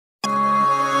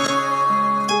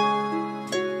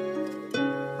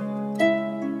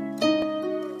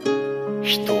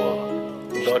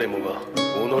もが己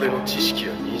の知識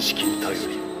や認識に頼り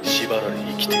縛られ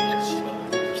生きている。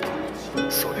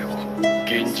それを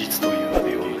現実という名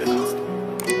で呼んでな。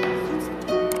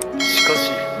しか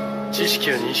し知識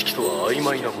や認識とは曖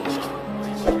昧なものだ。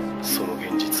その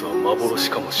現実は幻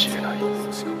かもしれない。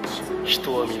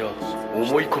人は皆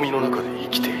思い込みの中で生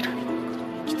きている。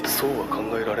そうは考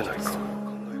えられないか。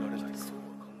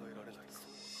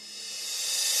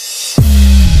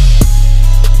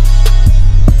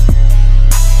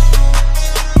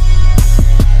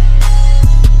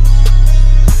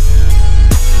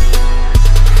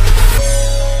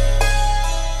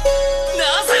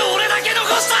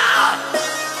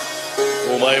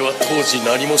お前は当時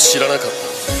何も知らなかった。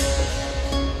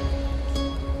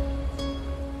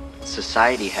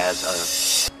 Society has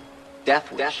a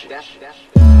death wish.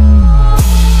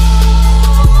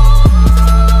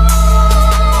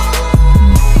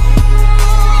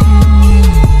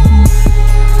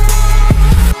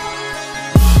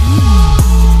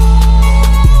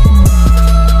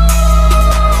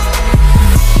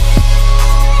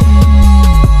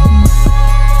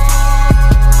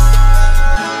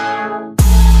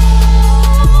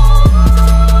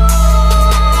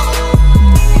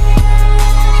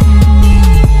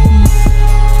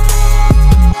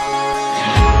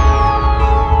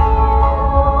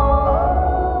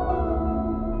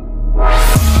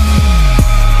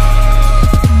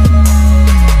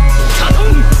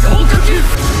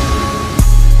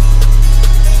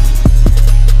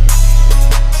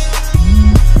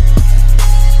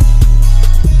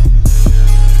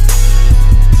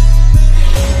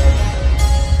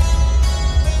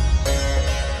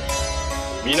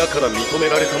 皆から認め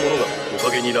られた者がおか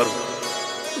げになるんだ。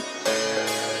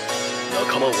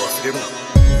仲間を忘れるな。